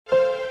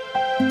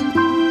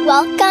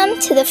Welcome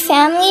to the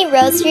Family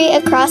Rosary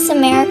Across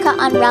America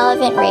on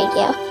Relevant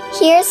Radio.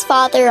 Here's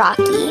Father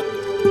Rocky.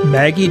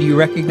 Maggie, do you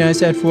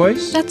recognize that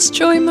voice? That's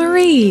Joy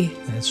Marie.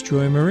 That's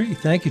Joy Marie.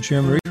 Thank you,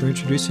 Joy Marie, for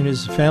introducing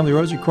us to Family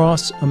Rosary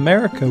Across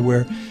America,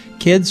 where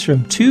kids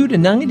from 2 to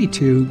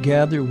 92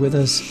 gather with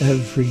us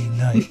every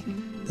night.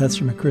 That's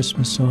from a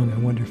Christmas song. I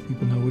wonder if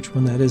people know which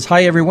one that is.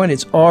 Hi, everyone.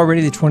 It's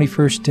already the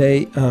 21st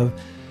day of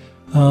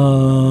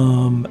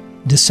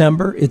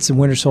December. It's the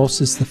winter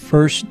solstice, the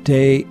first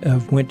day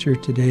of winter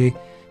today,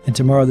 and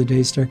tomorrow the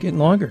days start getting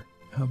longer.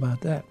 How about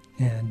that?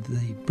 And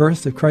the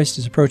birth of Christ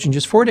is approaching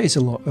just 4 days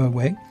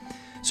away.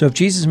 So if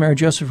Jesus and Mary and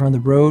Joseph are on the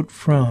road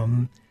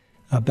from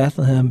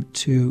Bethlehem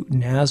to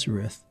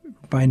Nazareth,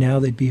 by now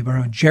they'd be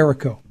around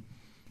Jericho.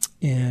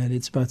 And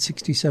it's about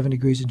 67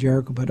 degrees in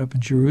Jericho, but up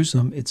in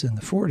Jerusalem it's in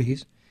the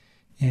 40s.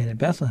 And in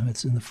Bethlehem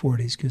it's in the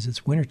 40s because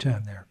it's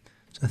wintertime there.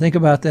 So think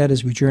about that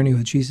as we journey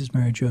with Jesus,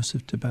 Mary, and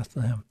Joseph to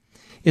Bethlehem.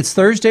 It's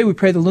Thursday. We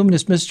pray the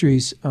Luminous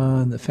Mysteries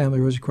on the Family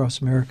Rosary Across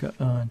America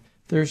on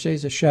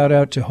Thursdays. A shout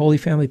out to Holy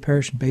Family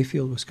Parish in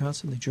Bayfield,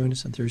 Wisconsin. They join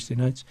us on Thursday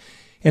nights.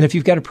 And if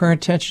you've got a prayer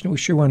intention, we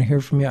sure want to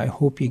hear from you. I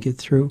hope you get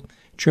through.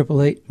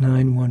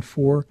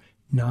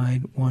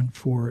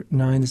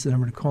 888-914-9149 is the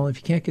number to call. If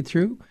you can't get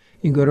through,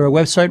 you can go to our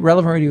website,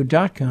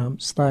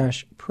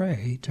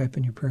 relevantradio.com/pray. Type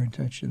in your prayer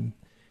intention,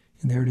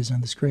 and there it is on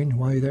the screen. And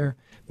while you're there,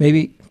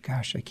 maybe,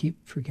 gosh, I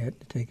keep forgetting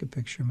to take a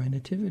picture of my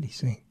nativity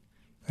scene.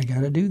 I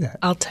got to do that.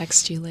 I'll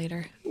text you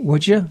later.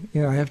 Would you?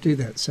 Yeah, I have to do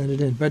that. Send it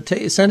in. But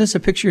send us a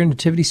picture of your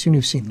nativity scene.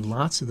 We've seen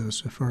lots of those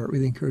so far. It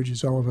really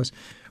encourages all of us.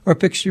 Or a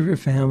picture of your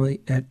family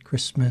at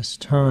Christmas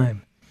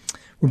time.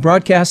 We're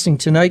broadcasting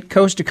tonight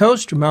coast to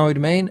coast from Maui to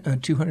Maine on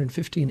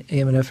 215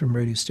 AM and FM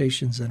radio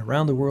stations and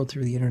around the world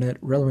through the internet,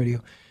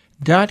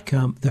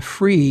 relevantradio.com, the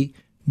free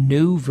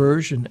new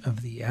version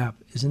of the app.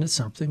 Isn't it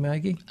something,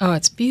 Maggie? Oh,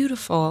 it's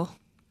beautiful.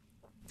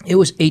 It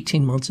was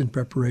 18 months in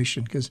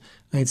preparation because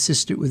I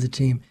insisted with the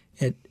team.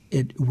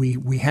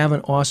 We have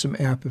an awesome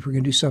app. If we're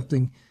going to do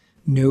something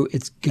new,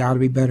 it's got to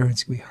be better.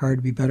 It's going to be hard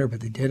to be better, but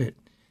they did it.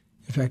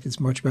 In fact, it's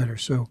much better.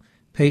 So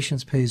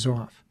patience pays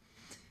off.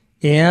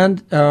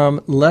 And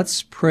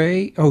let's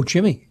pray. Oh,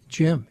 Jim.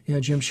 Yeah,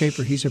 Jim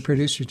Shaper. He's a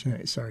producer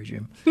tonight. Sorry,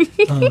 Jim.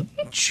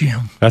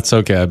 Jim. That's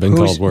okay. I've been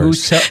called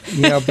worse. Who's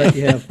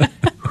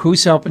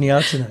helping you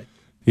out tonight?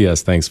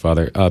 Yes, thanks,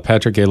 Father.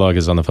 Patrick Gaylog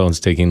is on the phones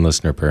taking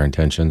listener prayer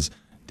intentions.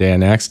 Dan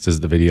Axt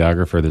is the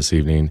videographer this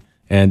evening.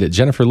 And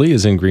Jennifer Lee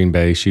is in Green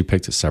Bay. She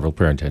picked several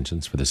prayer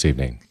intentions for this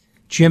evening.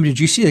 Jim, did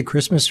you see the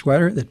Christmas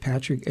sweater that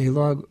Patrick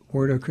Gaylog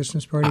wore to a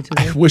Christmas party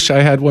today? I wish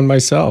I had one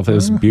myself. It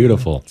was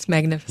beautiful. It's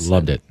magnificent.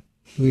 Loved it.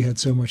 We had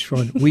so much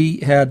fun. We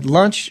had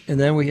lunch,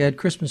 and then we had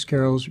Christmas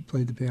carols. We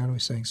played the piano. We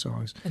sang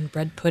songs. And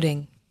bread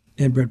pudding.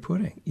 And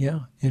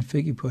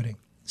figgy pudding.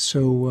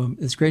 So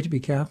it's great to be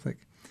Catholic.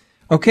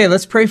 Okay,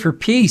 let's pray for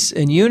peace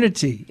and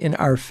unity in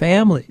our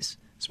families,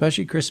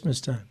 especially Christmas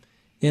time.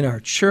 In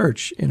our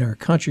church, in our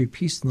country,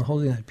 peace in the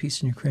Holy Land,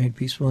 peace in Ukraine,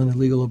 peaceful and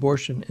illegal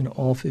abortion in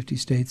all 50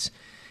 states,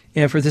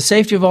 and for the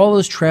safety of all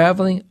those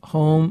traveling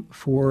home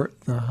for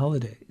the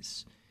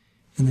holidays.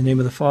 In the name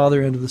of the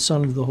Father, and of the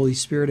Son, and of the Holy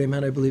Spirit,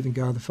 amen. I believe in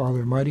God the Father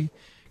Almighty,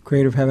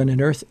 creator of heaven and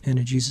earth, and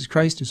in Jesus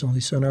Christ, his only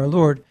Son, our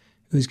Lord,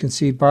 who is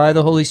conceived by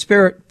the Holy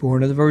Spirit,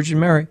 born of the Virgin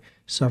Mary,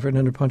 suffered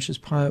under Pontius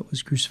Pilate,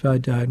 was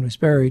crucified, died, and was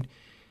buried.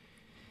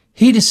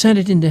 He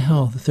descended into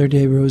hell. The third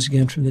day rose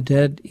again from the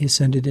dead. He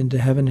ascended into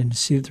heaven and is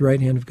seated at the right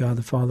hand of God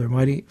the Father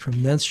Almighty.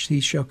 From thence he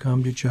shall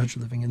come to judge the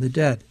living and the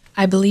dead.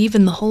 I believe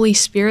in the Holy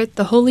Spirit,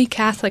 the Holy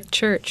Catholic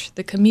Church,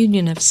 the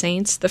communion of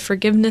saints, the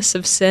forgiveness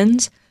of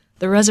sins,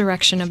 the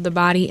resurrection of the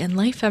body, and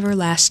life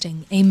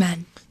everlasting.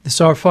 Amen. This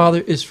Our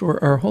Father is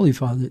for our Holy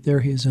Father. There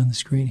he is on the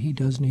screen. He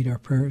does need our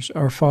prayers.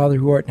 Our Father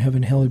who art in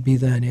heaven, hallowed be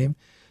thy name.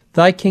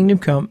 Thy kingdom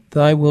come,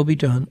 thy will be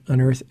done, on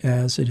earth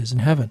as it is in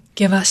heaven.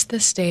 Give us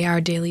this day our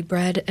daily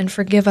bread, and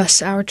forgive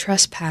us our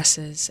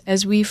trespasses,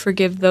 as we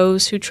forgive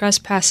those who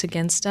trespass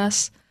against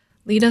us.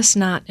 Lead us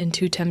not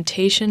into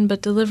temptation,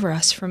 but deliver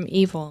us from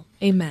evil.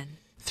 Amen.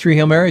 3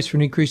 Hail Marys for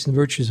an increase in the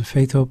virtues of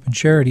faith, hope, and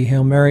charity.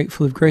 Hail Mary,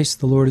 full of grace,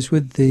 the Lord is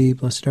with thee.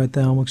 Blessed art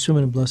thou amongst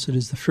women, and blessed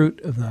is the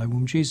fruit of thy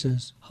womb,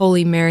 Jesus.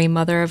 Holy Mary,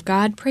 Mother of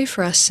God, pray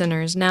for us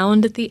sinners, now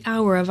and at the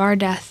hour of our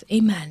death.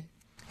 Amen.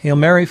 Hail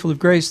Mary, full of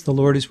grace, the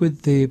Lord is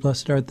with thee.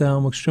 Blessed art thou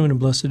amongst women, and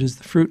blessed is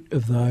the fruit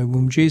of thy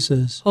womb,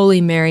 Jesus. Holy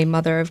Mary,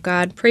 Mother of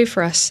God, pray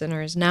for us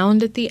sinners, now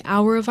and at the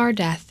hour of our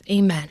death.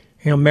 Amen.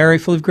 Hail Mary,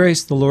 full of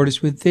grace, the Lord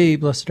is with thee.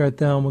 Blessed art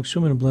thou amongst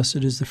women, and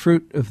blessed is the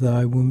fruit of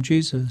thy womb,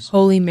 Jesus.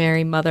 Holy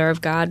Mary, Mother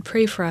of God,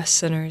 pray for us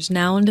sinners,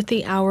 now and at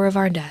the hour of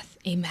our death.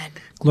 Amen.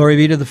 Glory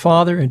be to the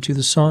Father, and to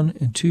the Son,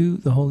 and to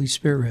the Holy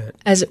Spirit.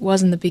 As it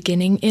was in the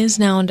beginning, is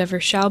now, and ever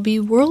shall be,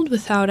 world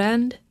without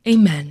end.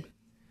 Amen.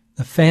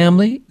 The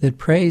family that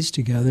prays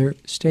together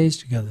stays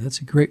together.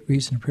 That's a great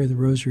reason to pray the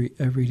rosary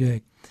every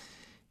day.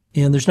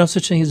 And there's no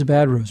such thing as a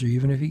bad rosary.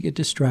 Even if you get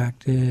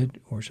distracted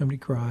or somebody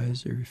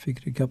cries or you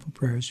forget a couple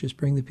prayers, just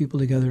bring the people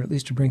together, at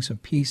least to bring some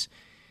peace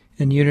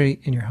and unity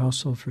in your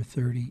household for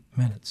 30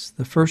 minutes.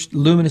 The first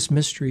luminous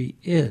mystery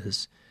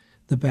is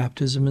the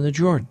baptism in the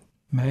Jordan.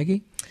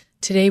 Maggie?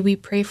 Today we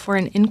pray for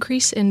an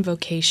increase in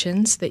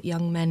vocations, that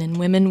young men and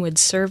women would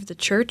serve the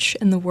church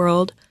and the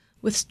world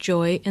with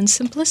joy and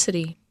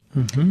simplicity.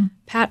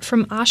 Pat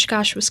from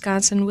Oshkosh,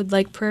 Wisconsin would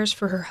like prayers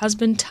for her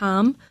husband,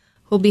 Tom,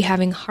 who will be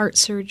having heart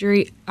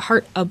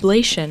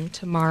ablation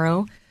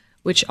tomorrow,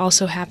 which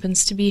also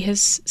happens to be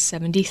his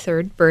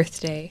 73rd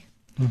birthday.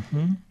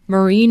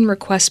 Maureen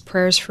requests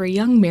prayers for a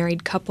young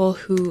married couple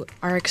who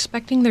are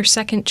expecting their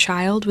second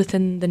child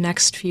within the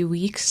next few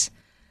weeks.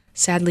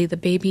 Sadly, the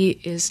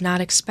baby is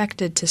not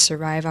expected to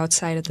survive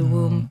outside of the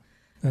womb.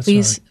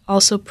 Please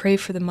also pray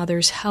for the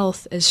mother's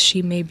health, as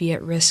she may be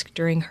at risk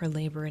during her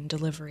labor and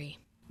delivery.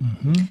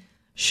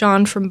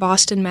 Sean from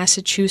Boston,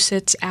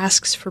 Massachusetts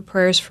asks for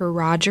prayers for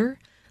Roger,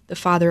 the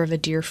father of a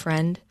dear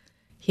friend.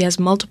 He has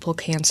multiple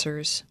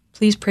cancers.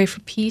 Please pray for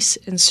peace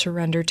and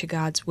surrender to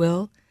God's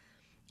will.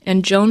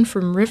 And Joan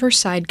from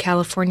Riverside,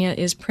 California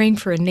is praying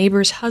for a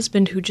neighbor's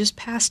husband who just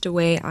passed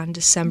away on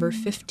December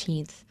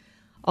 15th.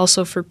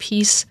 Also for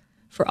peace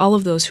for all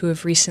of those who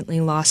have recently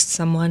lost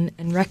someone,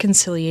 and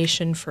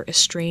reconciliation for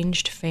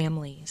estranged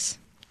families.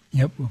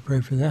 Yep, we'll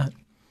pray for that.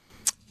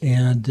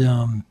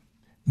 And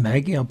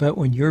Maggie, I'll bet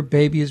when your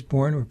baby is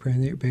born, we're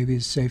praying that your baby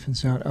is safe and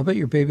sound. I'll bet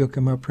your baby will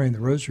come out praying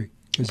the Rosary.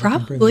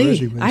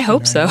 Probably. I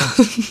hope so.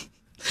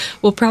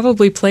 We'll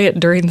probably play it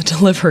during the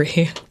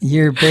delivery.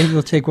 Your baby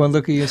will take one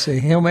look at you and say,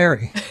 Hail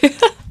Mary.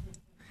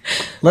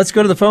 Let's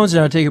go to the phones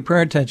now and take your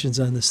prayer intentions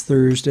on this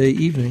Thursday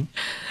evening.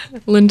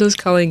 Linda's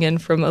calling in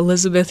from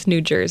Elizabeth, New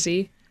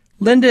Jersey.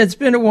 Linda, it's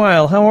been a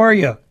while. How are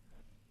you?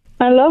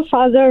 Hello,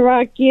 Father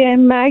Rocky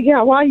and Maggie.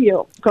 How are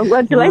you?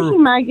 Congratulations,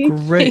 Maggie.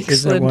 Great. Thanks,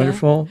 Isn't that Linda.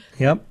 wonderful?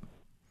 Yep.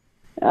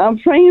 I'm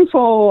praying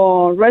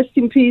for rest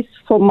in peace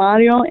for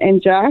Mario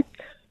and Jack.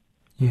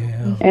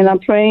 Yeah. And I'm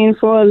praying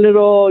for a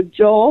little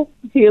Joel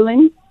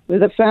healing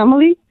with the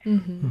family.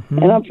 And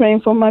I'm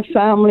praying for my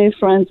family,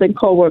 friends, and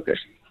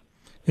coworkers.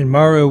 And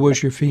Mario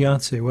was your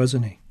fiance,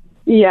 wasn't he?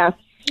 Yes,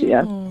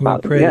 yes. We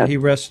Father, pray yes. that he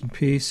rests in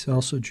peace.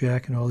 Also,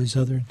 Jack and all these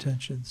other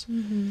intentions.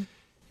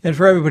 And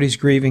for everybody's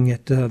grieving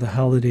at the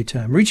holiday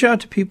time, reach out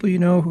to people you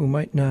know who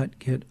might not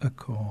get a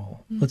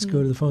call. Let's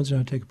go to the phones now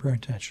and take a prayer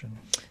intention.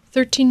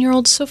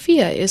 13-year-old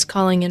Sophia is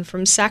calling in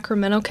from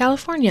Sacramento,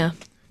 California.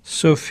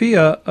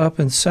 Sophia up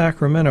in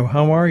Sacramento,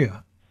 how are you?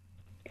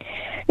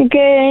 Good,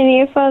 and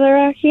you, Father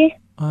Rocky?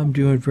 I'm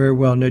doing very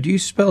well. Now, do you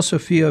spell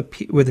Sophia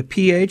with a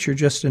PH or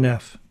just an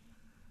F?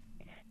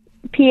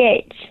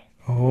 PH.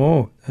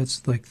 Oh,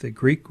 that's like the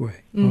Greek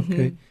way.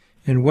 Okay.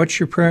 And what's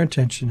your prayer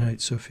intention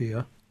tonight,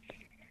 Sophia?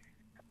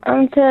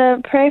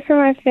 To pray for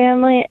my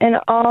family and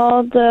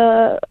all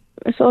the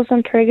souls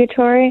in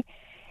purgatory,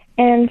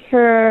 and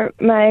for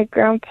my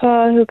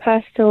grandpa who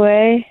passed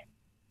away.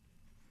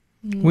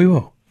 We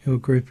will. You'll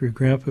pray for your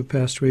grandpa who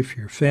passed away, for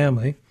your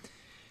family,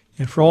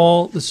 and for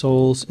all the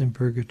souls in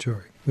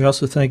purgatory. We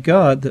also thank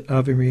God that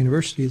Ave Maria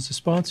University is the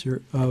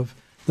sponsor of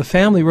the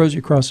Family Rosary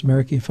Across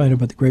America. You can find out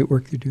about the great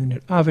work they're doing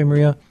at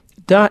avemaria.edu.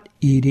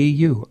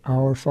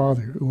 Our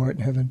Father, who art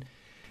in heaven,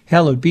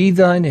 hallowed be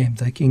thy name.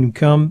 Thy kingdom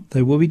come,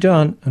 thy will be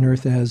done, on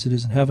earth as it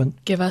is in heaven.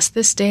 Give us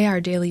this day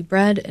our daily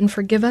bread, and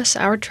forgive us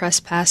our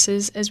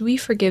trespasses, as we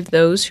forgive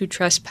those who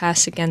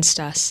trespass against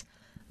us.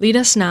 Lead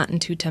us not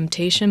into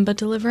temptation, but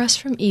deliver us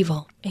from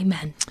evil.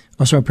 Amen.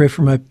 Also, I pray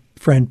for my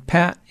friend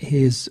Pat.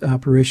 His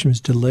operation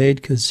was delayed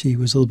because he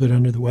was a little bit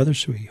under the weather,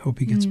 so we hope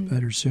he gets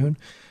better soon.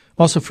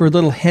 Also, for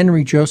little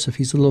Henry Joseph,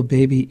 he's a little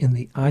baby in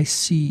the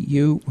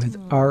ICU with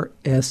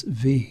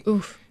RSV.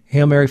 Oof.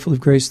 Hail Mary, full of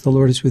grace, the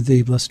Lord is with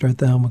thee. Blessed art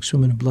thou amongst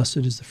women, and blessed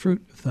is the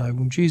fruit of thy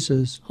womb,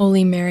 Jesus.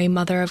 Holy Mary,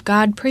 Mother of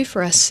God, pray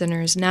for us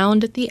sinners, now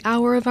and at the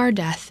hour of our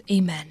death.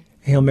 Amen.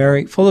 Hail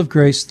Mary, full of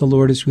grace, the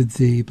Lord is with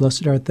thee.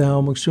 Blessed art thou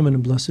amongst women,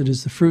 and blessed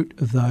is the fruit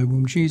of thy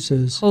womb,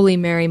 Jesus. Holy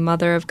Mary,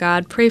 Mother of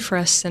God, pray for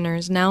us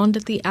sinners, now and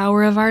at the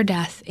hour of our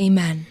death.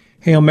 Amen.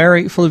 Hail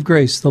Mary, full of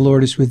grace, the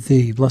Lord is with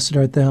thee. Blessed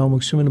art thou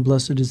amongst women, and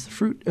blessed is the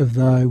fruit of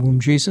thy womb,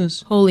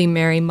 Jesus. Holy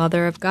Mary,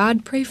 Mother of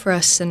God, pray for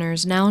us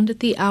sinners, now and at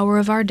the hour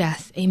of our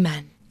death.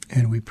 Amen.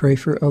 And we pray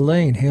for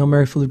Elaine. Hail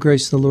Mary, full of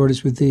grace, the Lord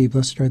is with thee.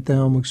 Blessed art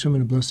thou amongst women,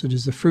 and blessed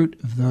is the fruit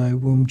of thy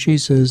womb,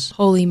 Jesus.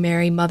 Holy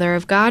Mary, Mother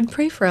of God,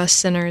 pray for us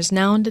sinners,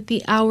 now and at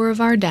the hour of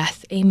our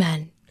death.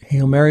 Amen.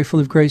 Hail Mary, full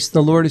of grace,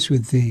 the Lord is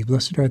with thee.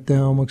 Blessed art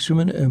thou amongst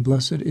women, and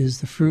blessed is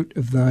the fruit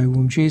of thy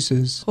womb,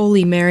 Jesus.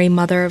 Holy Mary,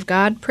 Mother of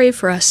God, pray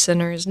for us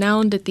sinners, now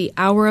and at the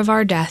hour of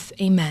our death.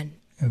 Amen.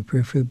 And we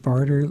pray for the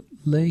Barter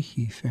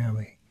Leahy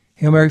family.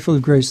 Hail Mary, full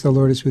of grace, the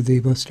Lord is with thee.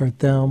 Blessed art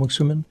thou amongst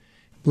women.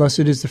 Blessed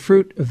is the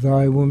fruit of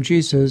thy womb,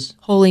 Jesus.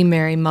 Holy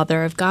Mary,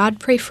 Mother of God,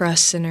 pray for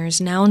us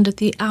sinners, now and at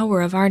the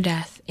hour of our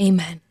death.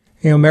 Amen.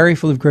 Hail Mary,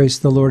 full of grace,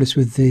 the Lord is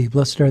with thee.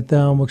 Blessed art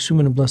thou amongst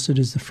women, and blessed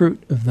is the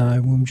fruit of thy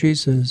womb,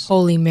 Jesus.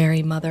 Holy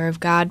Mary, Mother of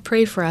God,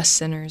 pray for us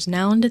sinners,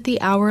 now and at the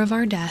hour of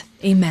our death.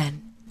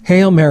 Amen.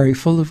 Hail Mary,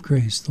 full of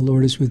grace, the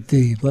Lord is with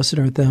thee. Blessed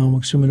art thou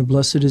amongst women, and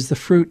blessed is the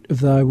fruit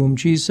of thy womb,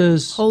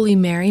 Jesus. Holy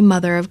Mary,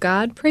 Mother of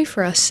God, pray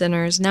for us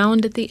sinners, now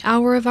and at the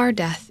hour of our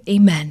death.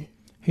 Amen.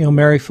 Hail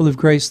Mary, full of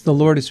grace, the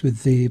Lord is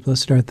with thee.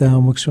 Blessed art thou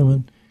amongst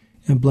women,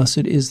 and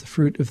blessed is the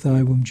fruit of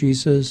thy womb,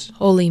 Jesus.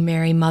 Holy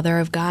Mary, Mother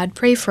of God,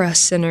 pray for us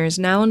sinners,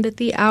 now and at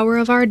the hour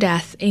of our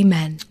death.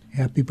 Amen.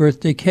 Happy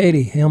birthday,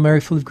 Katie. Hail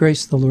Mary, full of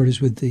grace, the Lord is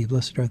with thee.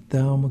 Blessed art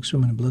thou amongst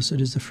women, and blessed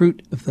is the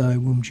fruit of thy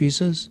womb,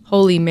 Jesus.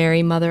 Holy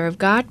Mary, Mother of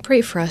God,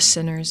 pray for us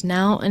sinners,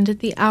 now and at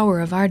the hour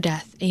of our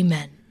death.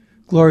 Amen.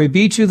 Glory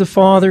be to the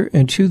Father,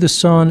 and to the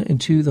Son, and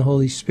to the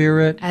Holy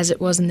Spirit. As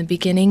it was in the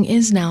beginning,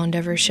 is now, and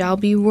ever shall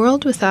be,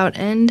 world without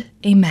end.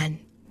 Amen.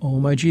 O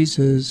my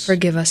Jesus,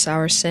 Forgive us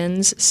our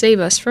sins, save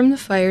us from the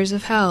fires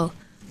of hell.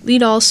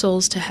 Lead all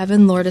souls to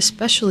heaven, Lord,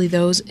 especially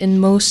those in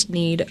most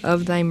need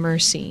of thy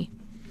mercy.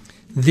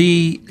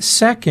 the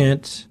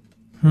second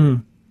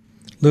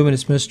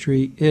luminous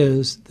mystery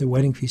is the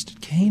wedding feast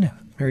at Cana.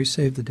 Mary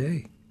saved the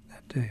day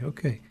that day.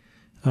 Okay.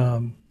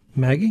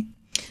 Maggie?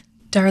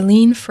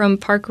 Darlene from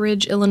Park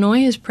Ridge,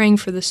 Illinois, is praying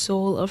for the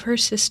soul of her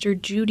sister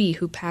Judy,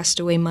 who passed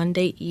away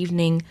Monday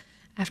evening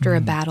after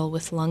a battle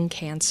with lung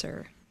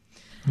cancer.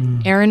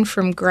 Aaron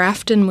from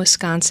Grafton,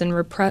 Wisconsin,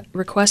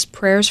 requests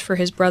prayers for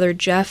his brother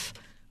Jeff,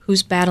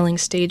 who's battling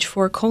stage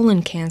 4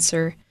 colon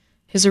cancer.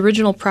 His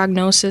original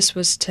prognosis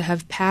was to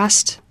have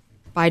passed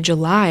by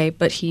July,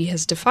 but he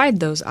has defied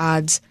those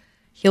odds.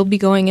 He'll be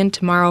going in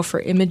tomorrow for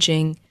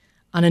imaging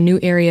on a new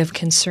area of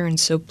concern,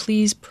 so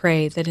please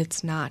pray that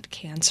it's not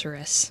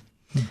cancerous.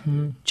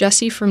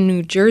 Jesse from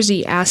New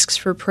Jersey asks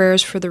for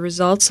prayers for the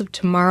results of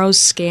tomorrow's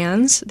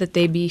scans, that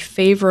they be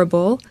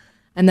favorable,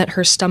 and that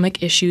her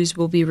stomach issues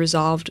will be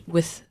resolved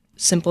with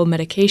simple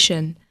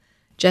medication.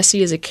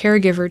 Jessie is a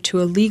caregiver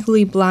to a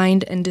legally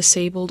blind and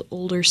disabled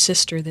older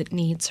sister that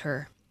needs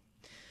her.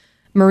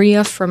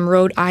 Maria from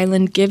Rhode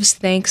Island gives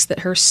thanks that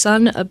her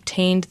son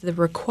obtained the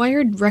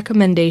required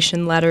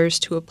recommendation letters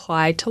to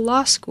apply to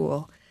law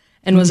school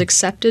and was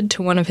accepted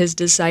to one of his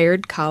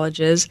desired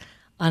colleges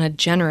on a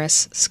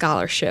generous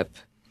scholarship.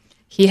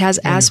 He has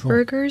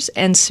Asperger's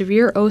and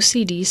severe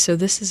OCD, so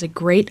this is a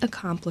great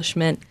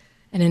accomplishment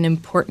and an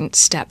important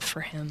step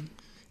for him.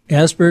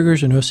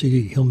 Asperger's and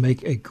OCD. He'll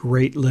make a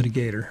great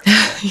litigator.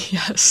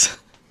 Yes.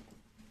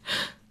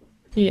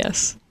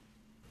 Yes.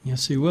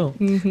 Yes, he will.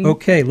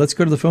 Okay, let's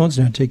go to the phones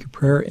now and take your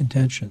prayer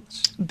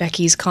intentions.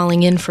 Becky's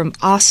calling in from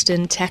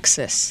Austin,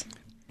 Texas.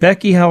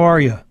 Becky, how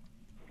are you?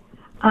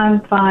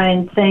 I'm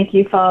fine. Thank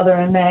you, Father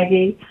and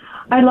Maggie.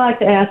 I'd like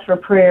to ask for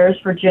prayers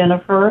for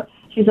Jennifer.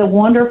 She's a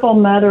wonderful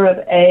mother of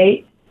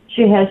 8.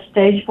 She has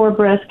stage 4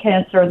 breast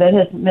cancer that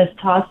has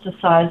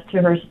metastasized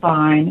to her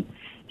spine.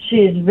 She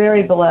is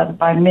very beloved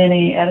by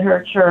many at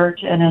her church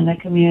and in the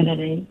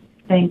community.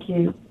 Thank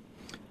you.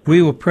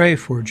 We will pray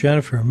for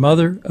Jennifer,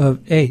 mother of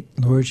 8.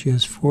 Lord, she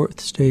has 4th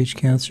stage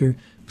cancer.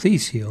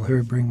 Please heal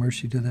her. Bring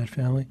mercy to that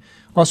family.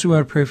 Also, we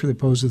want to pray for the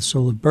repose of the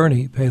soul of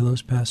Bernie.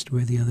 Palos passed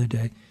away the other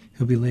day.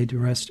 He'll be laid to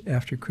rest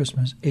after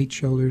Christmas. 8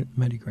 children,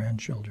 many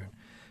grandchildren.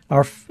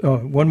 Our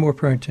one more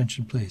prayer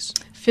intention, please.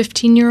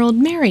 15-year-old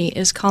Mary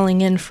is calling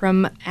in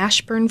from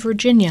Ashburn,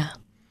 Virginia.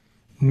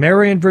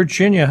 Mary in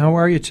Virginia, how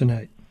are you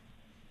tonight?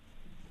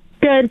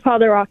 Good,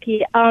 Father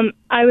Rocky.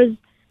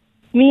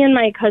 Me and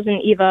my cousin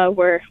Eva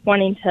were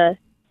wanting to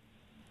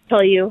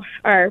tell you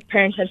our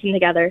prayer intention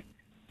together.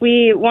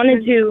 We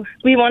wanted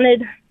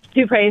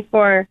to pray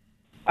for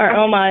our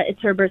Oma.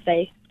 It's her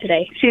birthday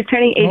today. She's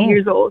turning 80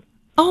 years old.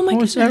 Oh my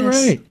goodness. Is that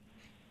right?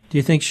 Do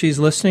you think she's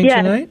listening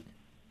tonight?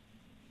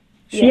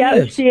 She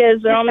is.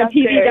 They're on the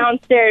TV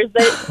downstairs.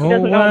 She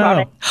doesn't know about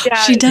it. Yeah.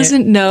 She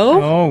doesn't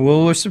know? Oh,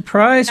 well, we're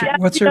surprised. Yeah,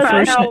 What's her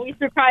first name? We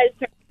surprised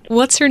her.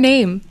 What's her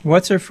name?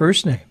 What's her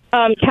first name?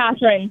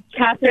 Catherine.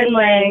 Catherine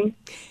Lang.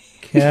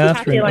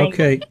 Catherine.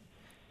 Okay.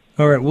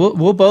 All right.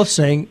 We'll both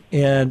sing,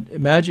 and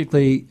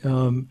magically,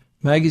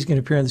 Maggie's going to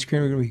appear on the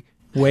screen. We're going to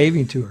be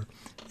waving to her.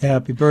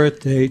 Happy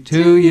birthday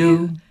to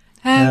you.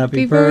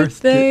 Happy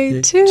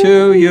birthday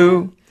to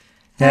you.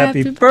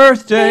 Happy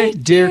birthday,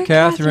 dear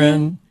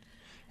Catherine.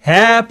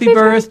 Happy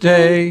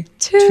birthday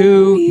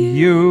to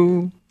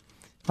you.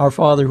 Our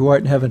Father who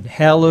art in heaven,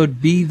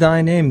 hallowed be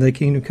thy name. Thy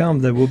kingdom come,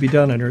 thy will be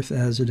done on earth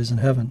as it is in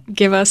heaven.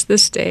 Give us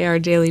this day our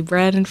daily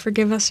bread, and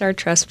forgive us our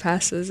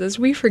trespasses, as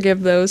we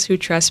forgive those who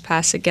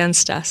trespass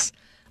against us.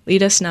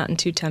 Lead us not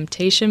into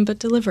temptation, but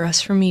deliver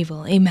us from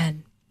evil.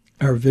 Amen.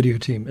 Our video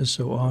team is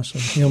so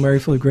awesome. Hail Mary,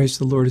 full of grace,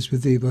 the Lord is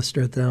with thee. Blessed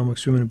art thou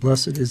amongst women, and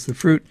blessed is the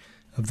fruit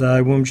of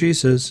thy womb,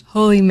 Jesus.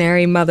 Holy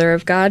Mary, Mother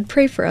of God,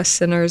 pray for us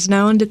sinners,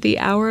 now and at the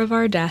hour of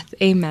our death.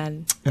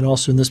 Amen. And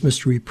also in this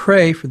mystery, we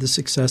pray for the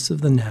success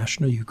of the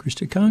National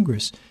Eucharistic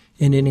Congress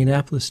in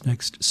Indianapolis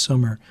next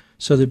summer,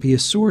 so there be a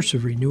source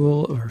of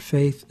renewal of our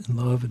faith and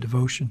love and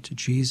devotion to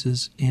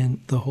Jesus in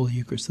the Holy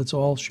Eucharist. Let's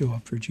all show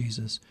up for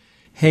Jesus.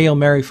 Hail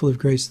Mary, full of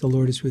grace, the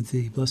Lord is with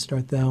thee. Blessed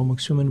art thou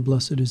amongst women, and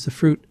blessed is the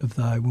fruit of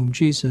thy womb,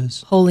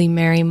 Jesus. Holy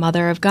Mary,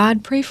 Mother of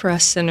God, pray for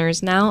us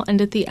sinners, now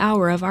and at the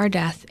hour of our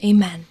death.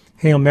 Amen.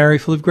 Hail Mary,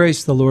 full of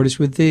grace, the Lord is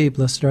with thee.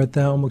 Blessed art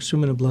thou amongst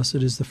women, and blessed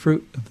is the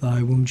fruit of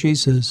thy womb,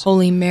 Jesus.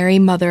 Holy Mary,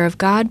 Mother of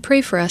God,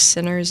 pray for us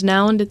sinners,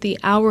 now and at the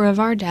hour of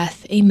our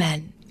death.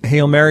 Amen.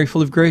 Hail Mary,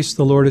 full of grace,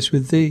 the Lord is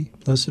with thee.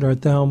 Blessed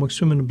art thou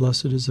amongst women, and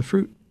blessed is the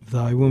fruit of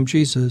thy womb,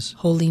 Jesus.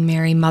 Holy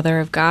Mary, Mother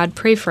of God,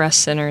 pray for us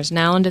sinners,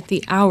 now and at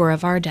the hour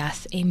of our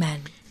death.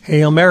 Amen.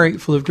 Hail Mary,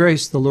 full of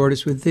grace, the Lord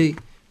is with thee.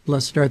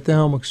 Blessed art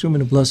thou amongst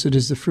women, and blessed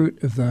is the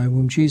fruit of thy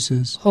womb,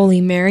 Jesus. Holy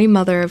Mary,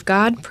 Mother of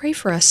God, pray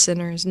for us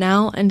sinners,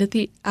 now and at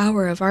the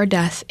hour of our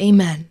death.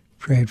 Amen.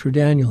 Prayed for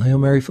Daniel. Hail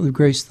Mary, full of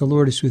grace, the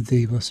Lord is with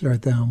thee. Blessed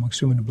art thou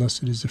amongst women, and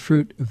blessed is the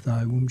fruit of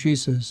thy womb,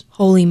 Jesus.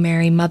 Holy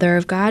Mary, Mother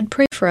of God,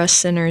 pray for us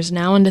sinners,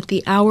 now and at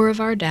the hour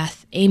of our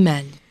death.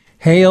 Amen.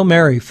 Hail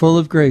Mary, full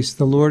of grace,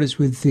 the Lord is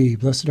with thee.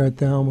 Blessed art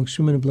thou amongst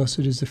women, and blessed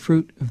is the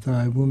fruit of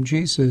thy womb,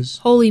 Jesus.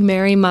 Holy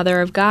Mary,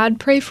 Mother of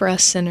God, pray for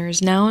us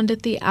sinners, now and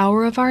at the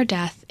hour of our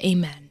death.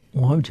 Amen.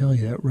 Well, I'm telling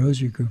you, that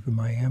Rosary group in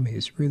Miami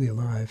is really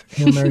alive.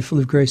 Hail Mary, full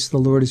of grace, the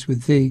Lord is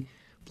with thee.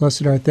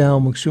 Blessed art thou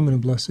amongst women,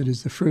 and blessed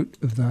is the fruit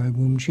of thy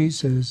womb,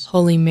 Jesus.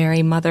 Holy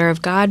Mary, Mother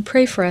of God,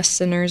 pray for us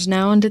sinners,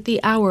 now and at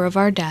the hour of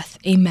our death.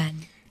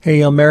 Amen.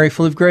 Hail Mary,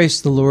 full of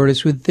grace, the Lord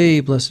is with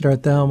thee. Blessed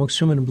art thou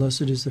amongst women, and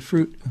blessed is the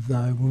fruit of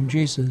thy womb,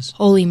 Jesus.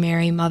 Holy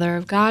Mary, Mother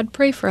of God,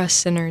 pray for us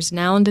sinners,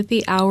 now and at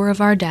the hour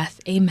of our death.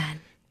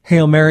 Amen.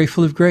 Hail Mary,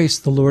 full of grace,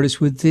 the Lord is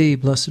with thee.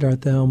 Blessed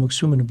art thou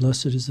amongst women, and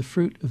blessed is the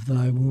fruit of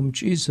thy womb,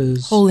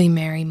 Jesus. Holy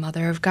Mary,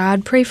 Mother of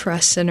God, pray for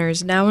us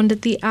sinners, now and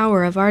at the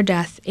hour of our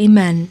death.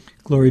 Amen.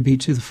 Glory be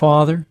to the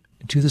Father,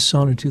 and to the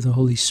Son, and to the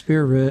Holy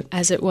Spirit.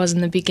 As it was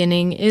in the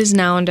beginning, is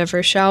now, and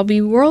ever shall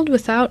be, world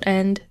without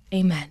end.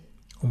 Amen.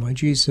 O my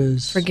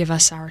Jesus, forgive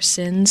us our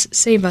sins,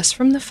 save us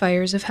from the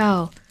fires of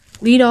hell.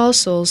 Lead all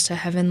souls to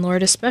heaven,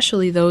 Lord,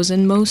 especially those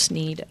in most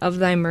need of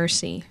thy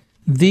mercy.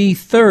 The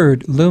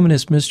third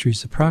Luminous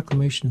Mysteries, the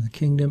proclamation of the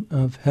kingdom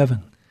of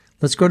heaven.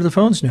 Let's go to the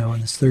phones now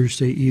on this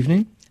Thursday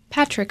evening.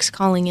 Patrick's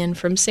calling in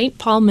from St.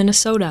 Paul,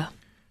 Minnesota.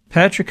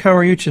 Patrick, how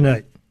are you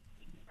tonight?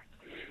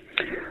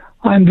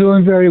 I'm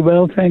doing very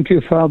well, thank you,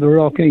 Father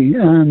Rocky,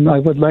 and I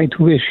would like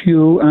to wish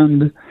you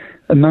and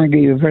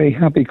Maggie a very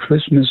happy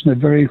Christmas and a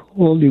very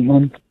holy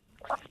one.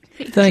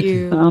 Thank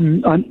you.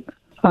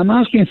 I'm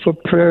asking for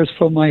prayers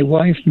for my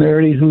wife,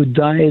 Mary, who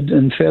died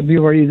in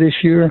February this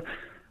year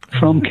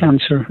from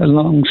cancer, a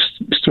long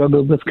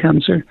struggle with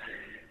cancer,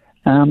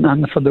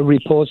 and for the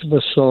repose of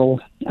her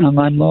soul. And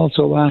I'm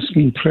also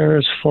asking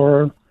prayers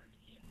for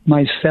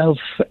myself.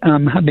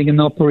 I'm having an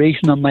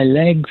operation on my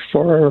leg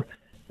for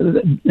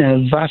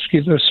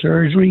vascular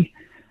surgery,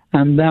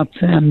 and that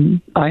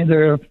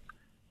either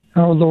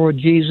our Lord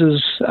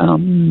Jesus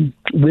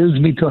wills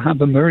me to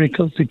have a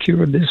miracle to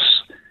cure this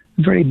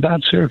very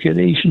bad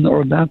circulation,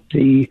 or that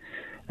the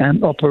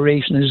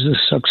operation is a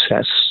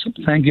success.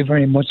 Thank you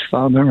very much,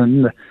 Father,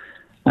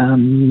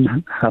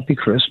 and happy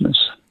Christmas.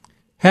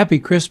 Happy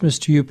Christmas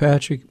to you,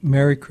 Patrick.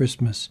 Merry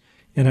Christmas.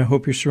 And I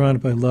hope you're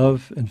surrounded by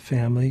love and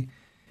family,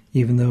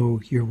 even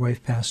though your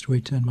wife passed away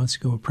 10 months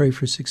ago. Pray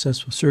for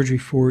successful surgery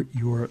for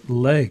your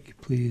leg,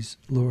 please,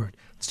 Lord.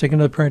 Let's take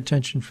another prayer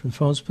attention from the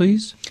phones,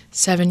 please.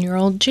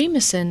 7-year-old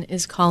Jameson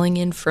is calling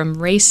in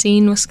from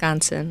Racine,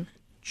 Wisconsin.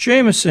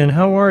 Jameson,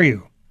 how are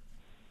you?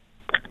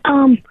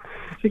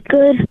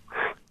 Good.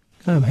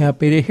 I'm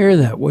happy to hear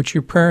that. What's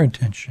your prayer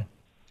intention?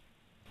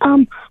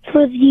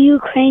 For the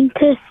Ukraine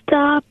to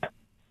stop.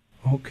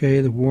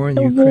 Okay, the war in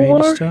the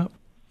Ukraine to stop.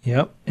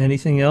 Yep.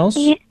 Anything else?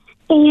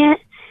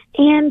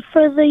 And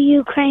for the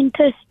Ukraine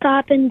to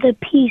stop in the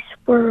peace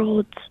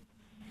world.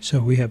 So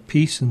we have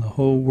peace in the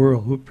whole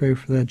world. We'll pray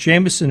for that.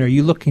 Jameson, are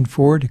you looking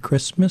forward to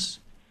Christmas?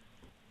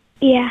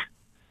 Yeah.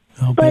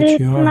 I'll but bet it's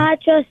you are. not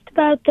just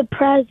about the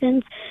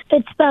presents.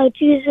 It's about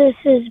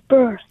Jesus'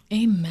 birth.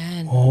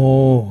 Amen.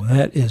 Oh,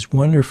 that is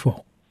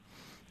wonderful.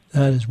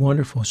 That is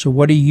wonderful. So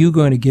what are you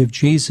going to give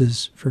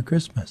Jesus for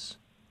Christmas?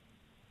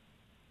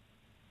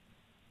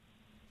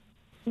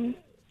 You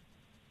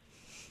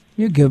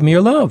give me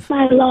your love.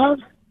 My love.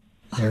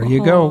 There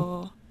you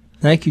go.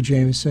 Thank you,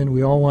 Jameson.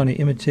 We all want to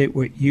imitate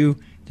what you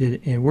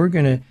did, and we're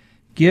going to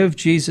give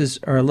Jesus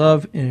our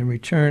love, and in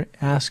return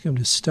ask him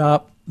to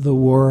stop the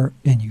war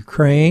in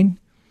Ukraine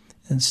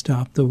and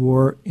stop the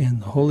war in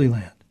the Holy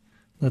Land.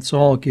 Let's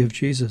all give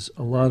Jesus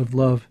a lot of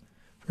love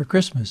for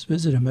Christmas.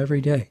 Visit him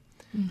every day.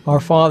 Mm-hmm. Our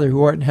Father,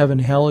 who art in heaven,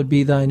 hallowed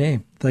be thy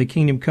name. Thy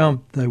kingdom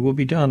come, thy will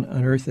be done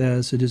on earth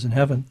as it is in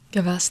heaven.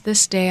 Give us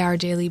this day our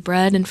daily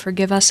bread, and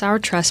forgive us our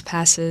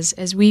trespasses,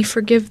 as we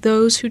forgive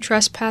those who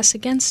trespass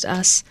against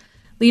us.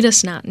 Lead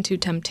us not into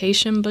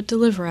temptation, but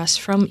deliver us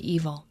from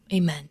evil.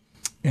 Amen.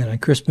 And on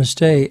Christmas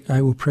Day,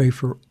 I will pray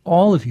for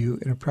all of you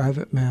in a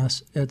private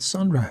Mass at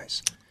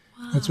sunrise.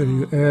 Wow. That's what I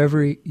do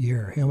every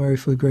year. Hail Mary,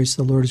 full of grace,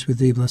 the Lord is with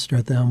thee. Blessed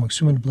art thou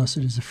amongst women, blessed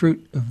is the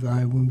fruit of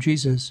thy womb,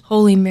 Jesus.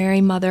 Holy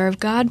Mary, Mother of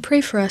God, pray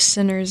for us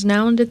sinners,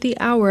 now and at the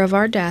hour of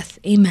our death.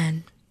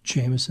 Amen.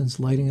 Jameson's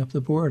lighting up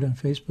the board on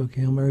Facebook.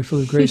 Hail Mary,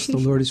 full of grace, the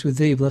Lord is with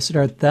thee. Blessed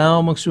art thou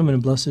amongst women,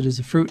 and blessed is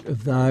the fruit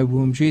of thy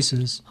womb,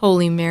 Jesus.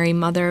 Holy Mary,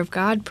 Mother of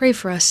God, pray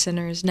for us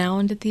sinners, now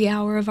and at the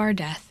hour of our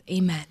death.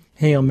 Amen.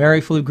 Hail Mary,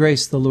 full of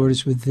grace, the Lord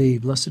is with thee.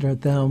 Blessed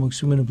art thou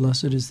amongst women, and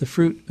blessed is the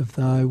fruit of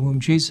thy womb,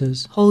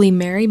 Jesus. Holy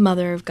Mary,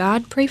 Mother of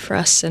God, pray for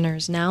us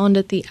sinners, now and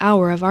at the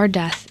hour of our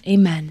death.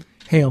 Amen.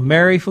 Hail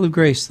Mary, full of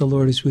grace, the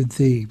Lord is with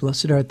thee.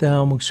 Blessed art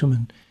thou amongst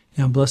women,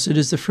 and blessed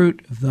is the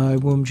fruit of thy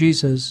womb,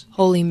 Jesus.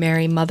 Holy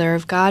Mary, Mother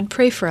of God,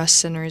 pray for us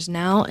sinners,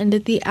 now and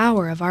at the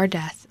hour of our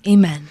death.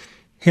 Amen.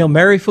 Hail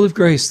Mary, full of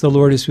grace, the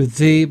Lord is with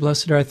thee.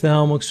 Blessed art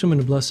thou amongst women,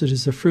 and blessed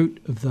is the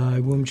fruit of thy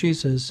womb,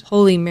 Jesus.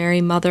 Holy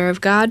Mary, Mother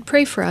of God,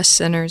 pray for us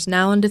sinners,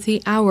 now and at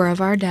the hour of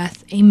our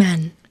death.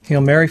 Amen.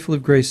 Hail Mary, full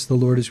of grace, the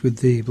Lord is with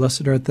thee.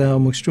 Blessed art thou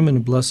amongst women,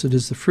 and blessed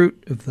is the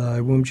fruit of thy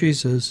womb,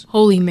 Jesus.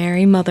 Holy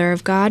Mary, Mother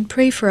of God,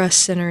 pray for us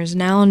sinners,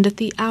 now and at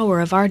the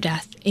hour of our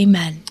death.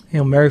 Amen.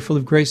 Hail Mary, full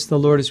of grace, the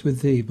Lord is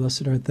with thee.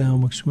 Blessed art thou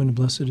amongst women, and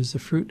blessed is the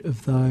fruit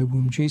of thy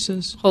womb,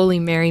 Jesus. Holy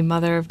Mary,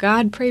 Mother of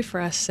God, pray for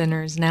us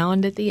sinners, now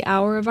and at the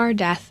hour of our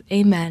death.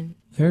 Amen.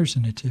 There's a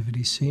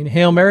nativity scene.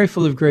 Hail Mary,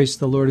 full of grace,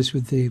 the Lord is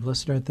with thee.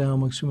 Blessed art thou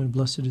amongst women, and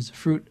blessed is the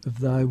fruit of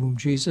thy womb,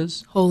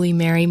 Jesus. Holy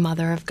Mary,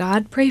 Mother of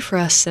God, pray for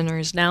us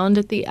sinners, now and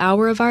at the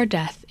hour of our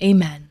death.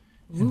 Amen.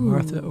 And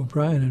Martha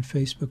O'Brien on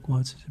Facebook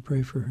wants us to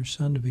pray for her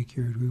son to be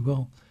cured. We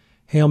will.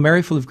 Hail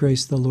Mary, full of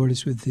grace, the Lord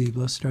is with thee.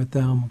 Blessed art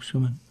thou amongst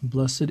women, and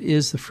blessed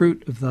is the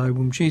fruit of thy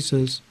womb,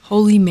 Jesus.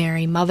 Holy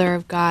Mary, Mother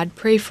of God,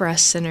 pray for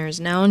us sinners,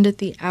 now and at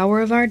the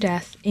hour of our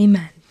death.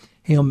 Amen.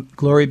 Hail,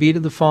 glory be to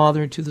the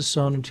Father, and to the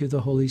Son, and to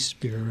the Holy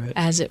Spirit.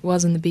 As it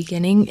was in the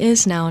beginning,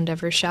 is now, and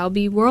ever shall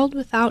be, world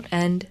without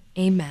end.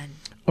 Amen.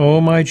 O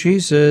my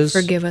Jesus,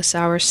 forgive us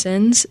our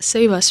sins,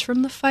 save us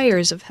from the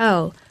fires of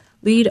hell.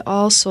 Lead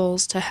all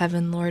souls to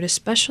heaven, Lord,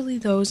 especially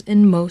those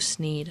in most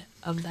need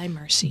of thy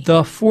mercy.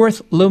 The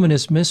fourth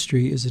luminous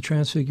mystery is the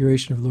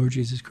transfiguration of Lord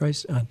Jesus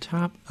Christ on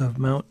top of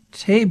Mount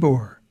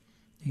Tabor.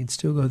 You can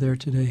still go there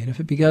today. And if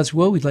it be God's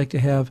will, we'd like to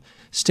have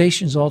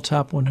stations all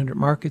top 100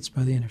 markets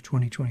by the end of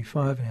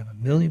 2025 and have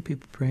 1 million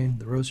people praying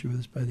the Rosary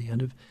with us by the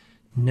end of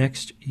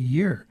next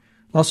year.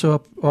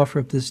 Also offer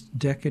up this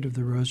decade of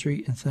the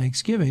Rosary in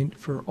thanksgiving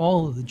for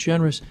all of the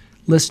generous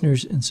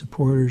listeners and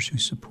supporters who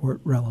support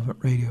Relevant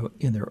Radio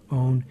in their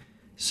own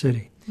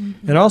city.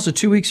 Mm-hmm. And also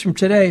 2 weeks from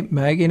today,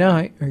 Maggie and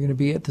I are going to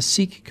be at the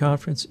Seek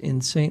Conference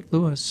in St.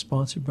 Louis,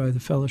 sponsored by the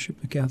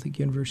Fellowship of Catholic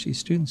University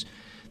Students.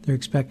 They're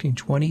expecting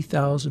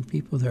 20,000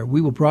 people there.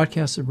 We will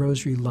broadcast the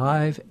Rosary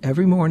live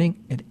every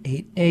morning at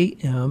 8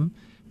 a.m.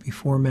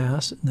 before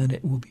Mass, and then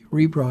it will be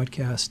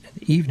rebroadcast in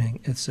the evening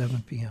at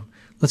 7 p.m.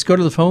 Let's go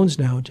to the phones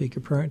now and take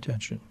your prayer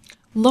intention.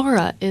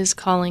 Laura is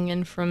calling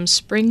in from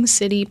Spring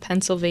City,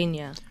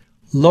 Pennsylvania.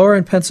 Laura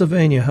in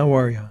Pennsylvania, how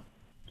are you?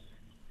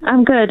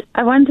 I'm good.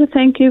 I wanted to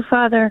thank you,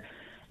 Father,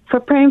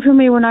 for praying for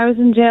me when I was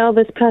in jail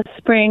this past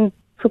spring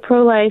for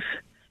pro-life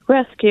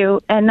rescue,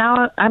 and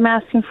now I'm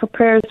asking for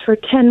prayers for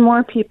 10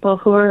 more people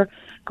who are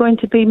going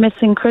to be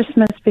missing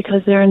Christmas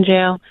because they're in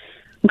jail,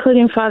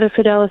 including Father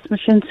Fidelis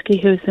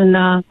Mashinsky, who's in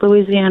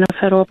Louisiana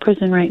federal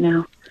prison right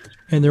now.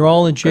 And they're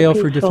all in jail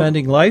for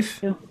defending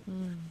life?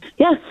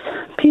 Yes,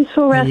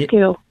 peaceful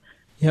rescue.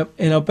 Yep,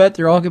 and I'll bet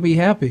they're all going to be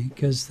happy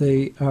because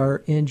they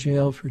are in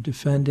jail for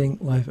defending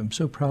life. I'm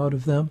so proud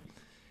of them.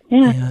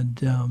 Yeah.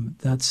 And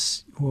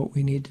that's what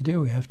we need to do.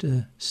 We have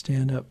to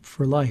stand up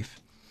for life.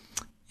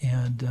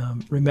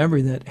 And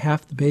remember that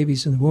half the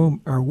babies in the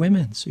womb are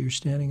women, so you're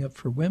standing up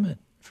for women,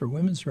 for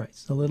women's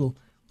rights, the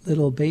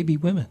little baby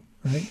women,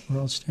 right? We're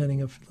all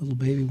standing up for little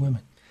baby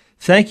women.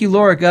 Thank you,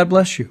 Laura. God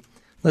bless you.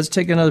 Let's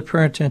take another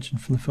prayer intention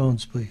from the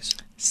phones, please.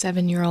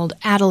 7-year-old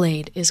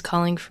Adelaide is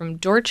calling from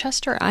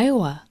Dorchester,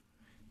 Iowa.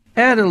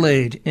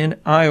 Adelaide in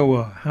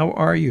Iowa, how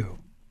are you?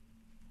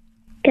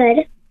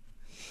 Good.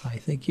 I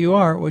think you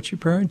are. What's your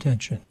prayer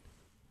intention?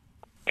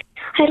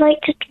 I'd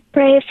like to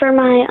pray for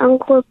my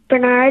Uncle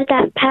Bernard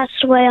that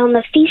passed away on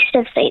the Feast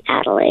of St.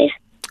 Adelaide.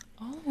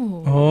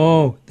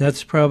 Oh,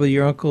 that's probably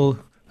your uncle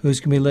who's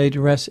going to be laid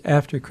to rest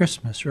after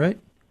Christmas, right?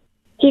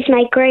 He's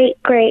my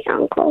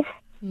great-great-uncle.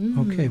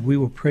 Okay, we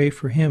will pray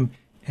for him,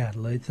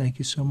 Adelaide. Thank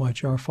you so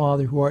much. Our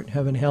Father, who art in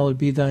heaven, hallowed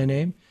be thy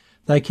name.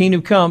 Thy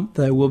kingdom come,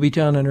 thy will be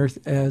done on earth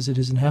as it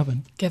is in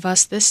heaven. Give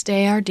us this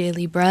day our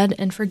daily bread,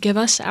 and forgive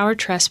us our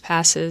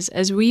trespasses,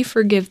 as we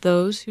forgive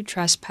those who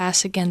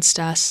trespass against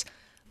us.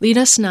 Lead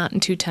us not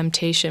into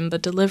temptation,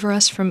 but deliver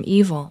us from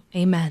evil.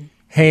 Amen.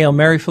 Hail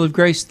Mary, full of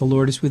grace, the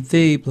Lord is with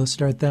thee.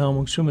 Blessed art thou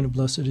amongst women, and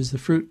blessed is the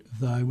fruit of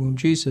thy womb,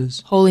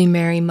 Jesus. Holy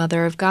Mary,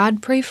 Mother of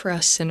God, pray for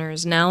us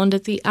sinners, now and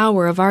at the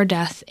hour of our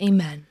death.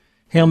 Amen.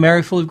 Hail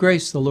Mary, full of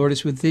grace, the Lord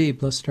is with thee.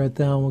 Blessed art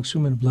thou amongst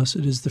women, and blessed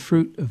is the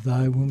fruit of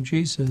thy womb,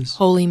 Jesus.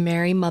 Holy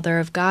Mary, Mother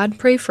of God,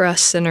 pray for us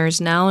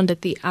sinners, now and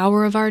at the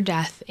hour of our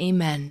death.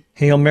 Amen.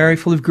 Hail Mary,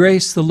 full of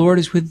grace, the Lord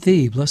is with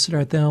thee. Blessed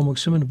art thou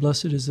amongst women, and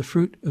blessed is the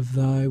fruit of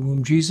thy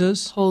womb,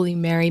 Jesus. Holy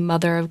Mary,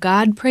 Mother of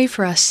God, pray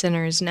for us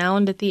sinners, now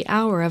and at the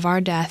hour of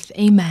our death.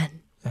 Amen.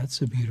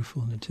 That's a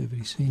beautiful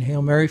nativity scene.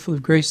 Hail Mary, full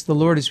of grace, the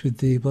Lord is with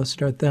thee.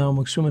 Blessed art thou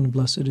amongst women, and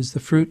blessed is the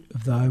fruit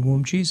of thy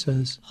womb,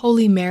 Jesus.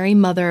 Holy Mary,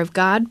 Mother of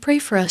God, pray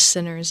for us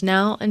sinners,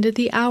 now and at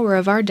the hour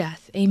of our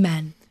death.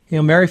 Amen.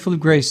 Hail Mary, full of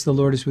grace, the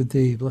Lord is with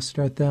thee. Blessed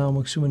art thou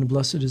amongst women, and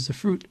blessed is the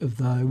fruit of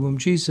thy womb,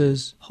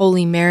 Jesus.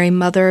 Holy Mary,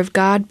 Mother of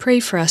God, pray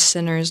for us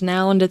sinners,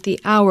 now and at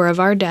the hour of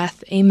our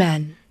death.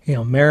 Amen.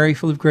 Hail Mary,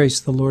 full of grace,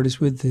 the Lord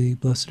is with thee.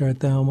 Blessed art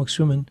thou amongst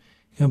women,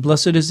 and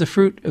blessed is the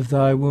fruit of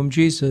thy womb,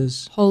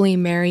 Jesus. Holy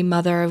Mary,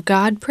 Mother of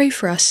God, pray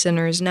for us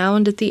sinners, now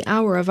and at the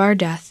hour of our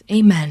death.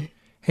 Amen.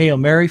 Hail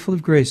Mary, full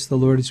of grace, the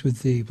Lord is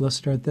with thee.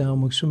 Blessed art thou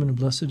amongst women, and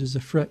blessed is the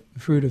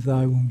fruit of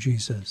thy womb,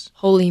 Jesus.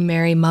 Holy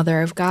Mary,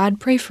 Mother of God,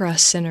 pray for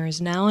us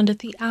sinners, now and at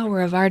the hour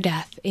of our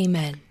death.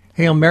 Amen.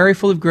 Hail Mary,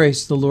 full of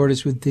grace, the Lord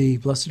is with thee.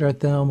 Blessed art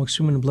thou amongst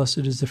women, and blessed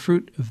is the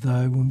fruit of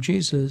thy womb,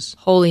 Jesus.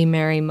 Holy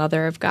Mary,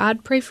 Mother of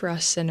God, pray for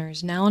us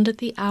sinners, now and at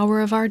the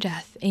hour of our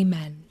death.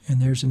 Amen.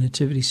 And there's a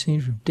nativity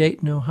scene from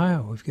Dayton,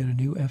 Ohio. We've got a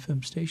new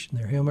FM station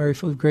there. Hail Mary,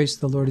 full of grace,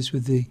 the Lord is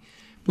with thee.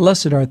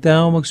 Blessed art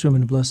thou amongst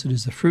women, and blessed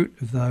is the fruit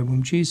of thy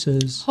womb,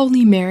 Jesus.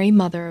 Holy Mary,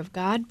 Mother of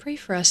God, pray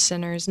for us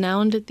sinners,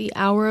 now and at the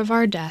hour of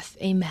our death.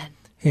 Amen.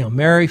 Hail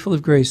Mary, full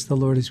of grace, the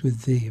Lord is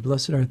with thee.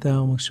 Blessed art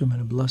thou amongst women,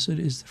 and blessed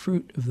is the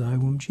fruit of thy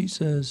womb,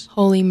 Jesus.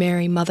 Holy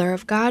Mary, Mother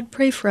of God,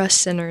 pray for us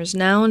sinners,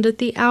 now and at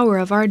the hour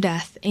of our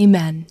death.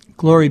 Amen.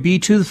 Glory be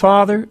to the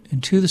Father,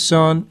 and to the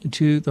Son, and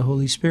to the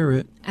Holy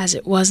Spirit. As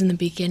it was in the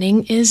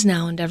beginning, is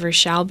now, and ever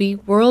shall be,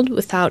 world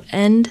without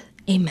end.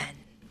 Amen.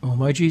 O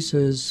my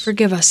Jesus,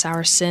 forgive us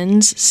our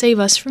sins,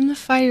 save us from the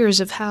fires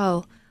of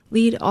hell.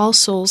 Lead all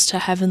souls to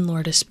heaven,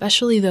 Lord,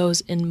 especially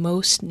those in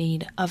most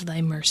need of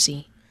thy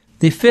mercy.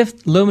 The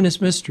fifth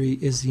luminous mystery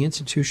is the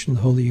institution of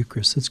the Holy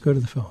Eucharist. Let's go to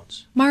the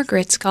phones.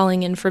 Margaret's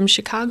calling in from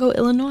Chicago,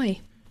 Illinois.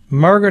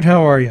 Margaret,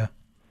 how are you?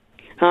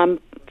 I'm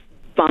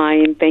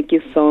fine. Thank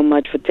you so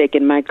much for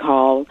taking my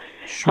call.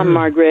 Sure. I'm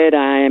Margaret.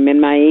 I am in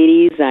my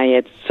 80s. I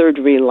had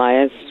surgery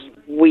last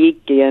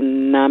week,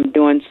 and I'm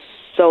doing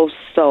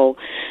so.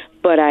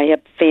 But I have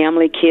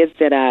family, kids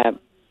that are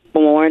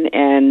born,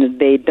 and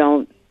they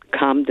don't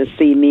come to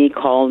see me,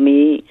 call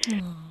me,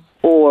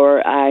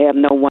 or I have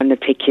no one to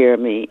take care of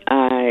me.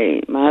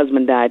 My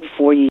husband died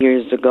 4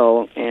 years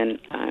ago, and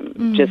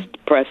I'm just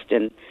depressed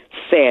and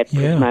sad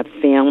because my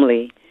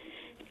family,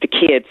 the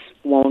kids,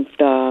 won't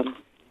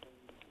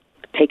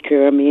take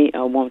care of me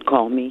or won't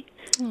call me.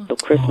 So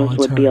Christmas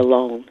would be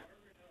alone.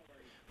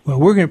 Well,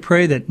 we're going to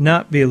pray that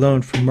not be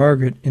alone for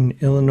Margaret in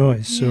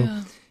Illinois. So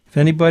if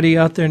anybody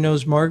out there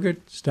knows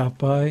Margaret, stop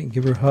by and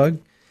give her a hug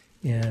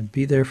and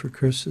be there for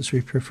Christmas.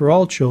 We pray for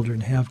all children.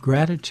 Have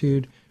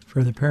gratitude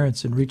for their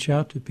parents and reach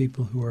out to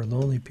people who are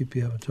lonely, people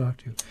you haven't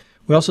talked to.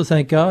 We also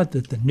thank God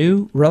that the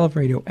new Relevant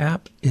Radio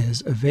app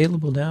is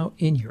available now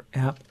in your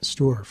app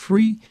store,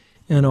 free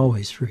and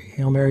always free.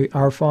 Hail Mary,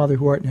 our Father,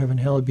 who art in heaven,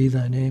 hallowed be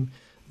thy name.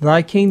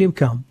 Thy kingdom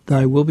come,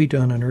 thy will be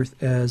done on earth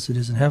as it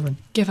is in heaven.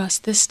 Give us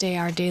this day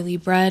our daily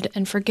bread,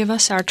 and forgive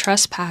us our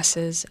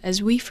trespasses,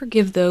 as we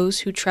forgive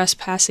those who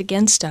trespass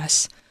against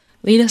us.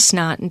 Lead us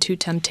not into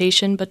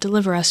temptation, but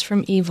deliver us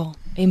from evil.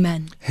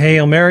 Amen.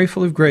 Hail Mary,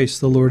 full of grace,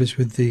 the Lord is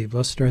with thee.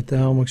 Blessed art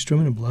thou amongst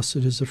women, and blessed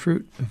is the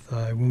fruit of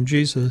thy womb,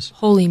 Jesus.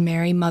 Holy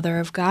Mary, Mother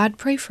of God,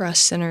 pray for us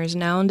sinners,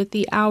 now and at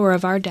the hour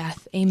of our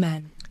death.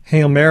 Amen.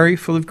 Hail Mary,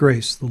 full of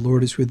grace, the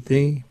Lord is with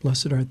thee.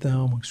 Blessed art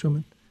thou amongst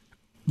women.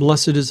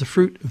 Blessed is the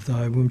fruit of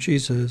thy womb,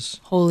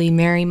 Jesus. Holy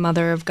Mary,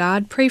 Mother of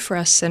God, pray for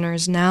us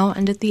sinners, now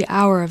and at the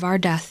hour of our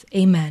death.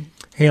 Amen.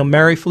 Hail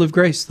Mary, full of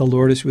grace, the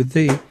Lord is with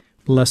thee.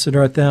 Blessed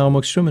art thou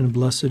amongst women, and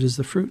blessed is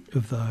the fruit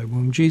of thy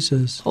womb,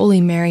 Jesus. Holy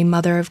Mary,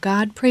 Mother of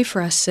God, pray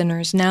for us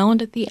sinners, now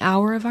and at the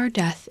hour of our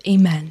death.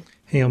 Amen.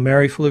 Hail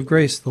Mary, full of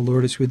grace, the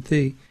Lord is with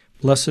thee.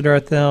 Blessed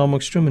art thou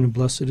amongst women, and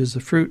blessed is the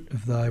fruit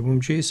of thy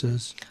womb,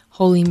 Jesus.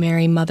 Holy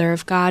Mary, Mother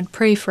of God,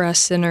 pray for us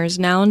sinners,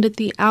 now and at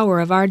the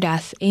hour of our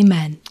death.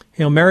 Amen.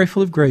 Hail Mary,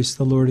 full of grace,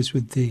 the Lord is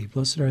with thee.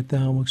 Blessed art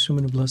thou amongst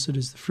women, and blessed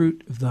is the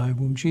fruit of thy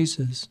womb,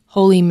 Jesus.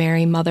 Holy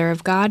Mary, Mother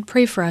of God,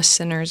 pray for us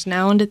sinners,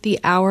 now and at the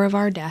hour of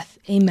our death.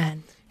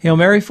 Amen. Hail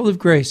Mary, full of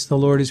grace, the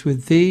Lord is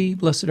with thee.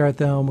 Blessed art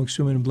thou amongst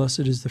women, and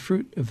blessed is the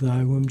fruit of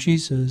thy womb,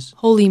 Jesus.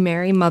 Holy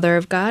Mary, Mother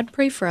of God,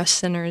 pray for us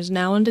sinners,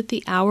 now and at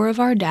the hour of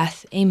our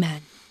death.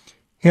 Amen.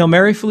 Hail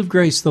Mary, full of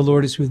grace, the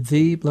Lord is with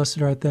thee.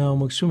 Blessed art thou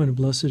amongst women, and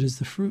blessed is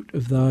the fruit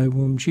of thy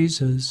womb,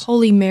 Jesus.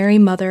 Holy Mary,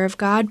 Mother of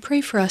God, pray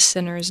for us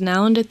sinners,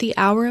 now and at the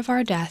hour of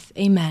our death.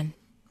 Amen.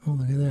 Oh,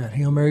 look at that.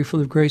 Hail Mary,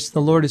 full of grace,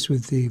 the Lord is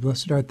with thee.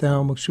 Blessed art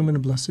thou amongst women,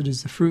 and blessed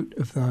is the fruit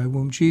of thy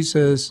womb,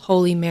 Jesus.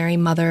 Holy Mary,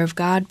 Mother of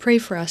God, pray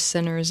for us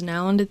sinners,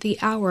 now and at the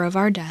hour of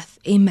our death.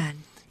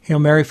 Amen. Hail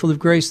Mary, full of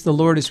grace, the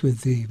Lord is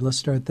with thee.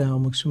 Blessed art thou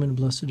amongst women, and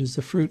blessed is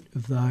the fruit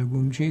of thy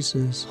womb,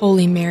 Jesus.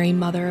 Holy Mary,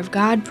 Mother of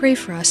God, pray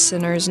for us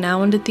sinners,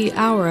 now and at the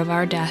hour of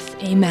our death.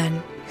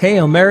 Amen.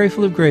 Hail Mary,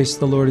 full of grace,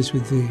 the Lord is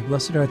with thee.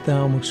 Blessed art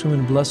thou amongst women,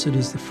 and blessed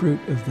is the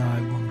fruit of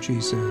thy womb,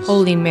 Jesus.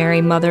 Holy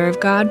Mary, Mother of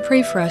God,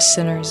 pray for us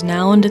sinners,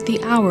 now and at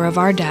the hour of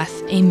our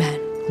death. Amen.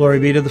 Glory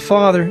be to the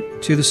Father,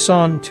 to the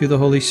Son, to the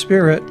Holy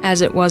Spirit.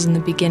 As it was in the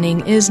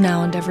beginning, is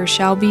now, and ever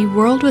shall be,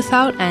 world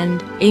without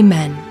end.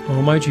 Amen.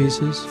 O my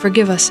Jesus,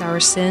 forgive us our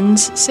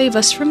sins, save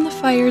us from the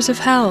fires of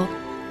hell.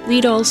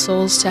 Lead all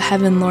souls to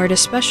heaven, Lord,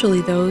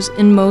 especially those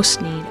in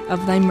most need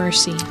of thy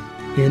mercy.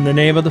 In the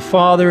name of the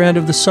Father, and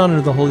of the Son, and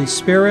of the Holy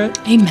Spirit.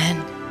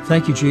 Amen.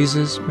 Thank you,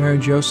 Jesus, Mary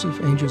and Joseph,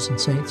 angels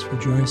and saints, for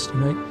joining us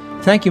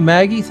tonight. Thank you,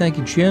 Maggie. Thank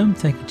you, Jim.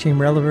 Thank you, Team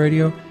Relevant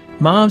Radio.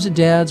 Moms and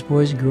dads,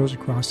 boys and girls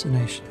across the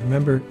nation.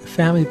 Remember, the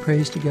family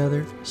prays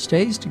together,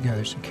 stays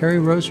together, so carry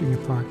a rosary in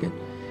your pocket,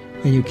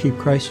 and you keep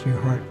Christ in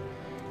your heart.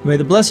 May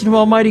the blessing of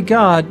Almighty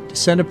God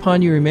descend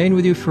upon you, remain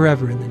with you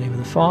forever. In the name of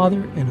the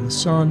Father, and of the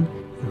Son,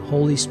 and of the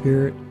Holy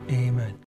Spirit. Amen.